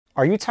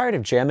Are you tired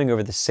of jamming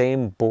over the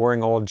same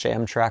boring old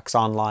jam tracks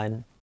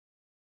online?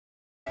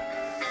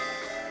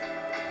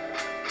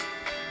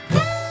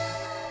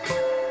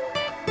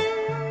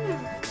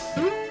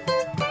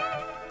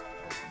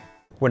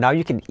 Well, now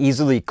you can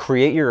easily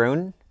create your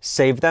own,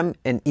 save them,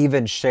 and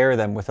even share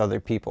them with other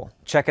people.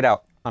 Check it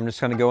out. I'm just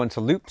gonna go into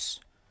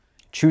loops,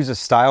 choose a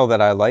style that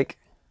I like,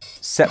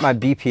 set my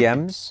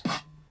BPMs,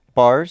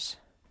 bars,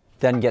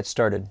 then get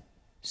started.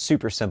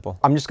 Super simple.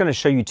 I'm just gonna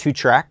show you 2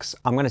 tracks.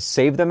 I'm gonna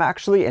save them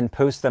actually and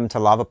post them to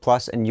Lava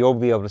Plus, and you'll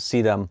be able to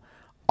see them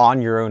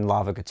on your own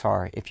Lava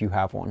guitar if you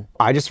have one.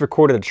 I just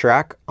recorded a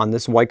track on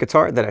this white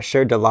guitar that I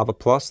shared to Lava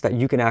Plus that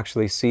you can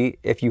actually see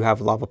if you have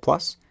Lava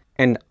Plus,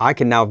 and I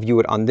can now view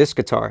it on this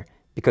guitar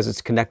because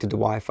it's connected to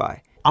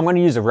Wi-Fi. I'm gonna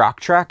use a rock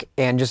track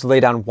and just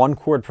lay down 1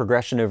 chord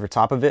progression over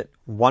top of it,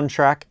 1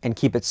 track, and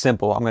keep it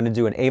simple. I'm gonna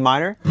do an A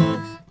minor,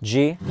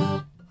 G,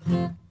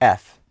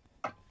 F.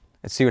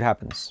 Let's see what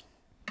happens.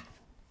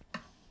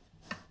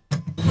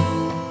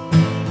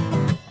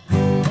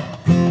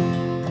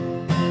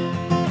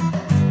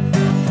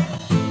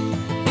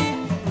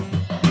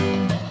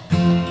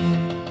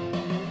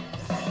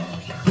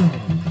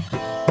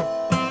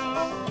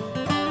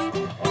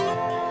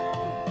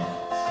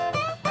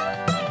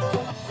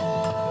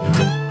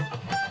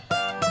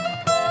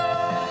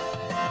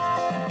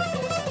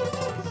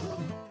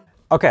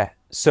 Okay,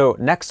 so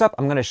next up,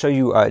 I'm gonna show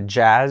you a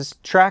jazz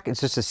track. It's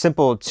just a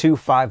simple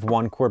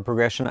 2-5-1 chord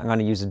progression. I'm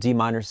gonna use a D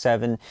minor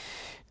 7,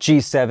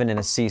 G7, and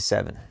a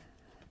C7.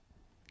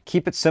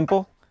 Keep it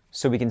simple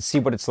so we can see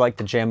what it's like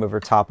to jam over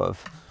top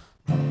of.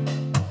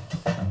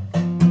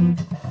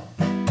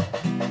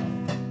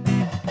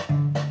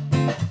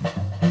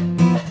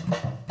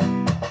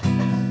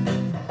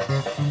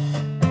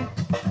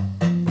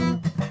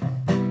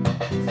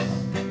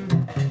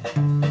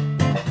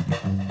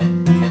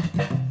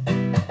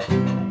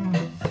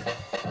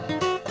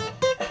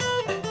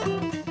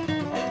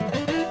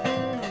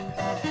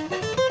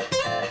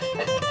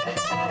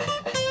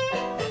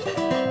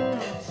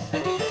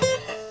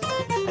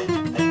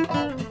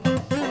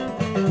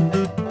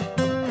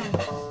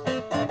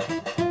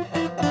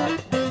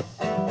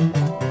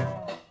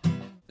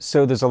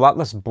 So there's a lot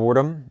less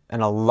boredom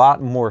and a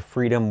lot more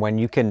freedom when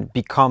you can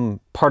become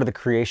part of the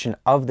creation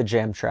of the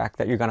jam track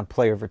that you're gonna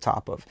play over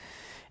top of.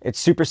 It's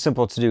super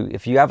simple to do.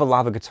 If you have a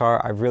Lava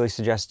guitar, I really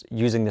suggest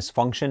using this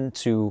function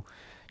to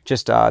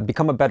just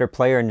become a better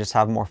player and just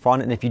have more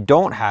fun. And if you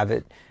don't have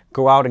it,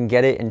 go out and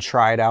get it and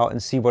try it out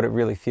and see what it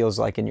really feels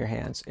like in your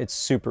hands. It's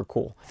super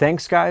cool.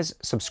 Thanks guys,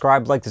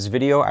 subscribe, like this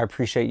video. I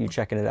appreciate you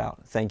checking it out.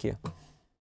 Thank you.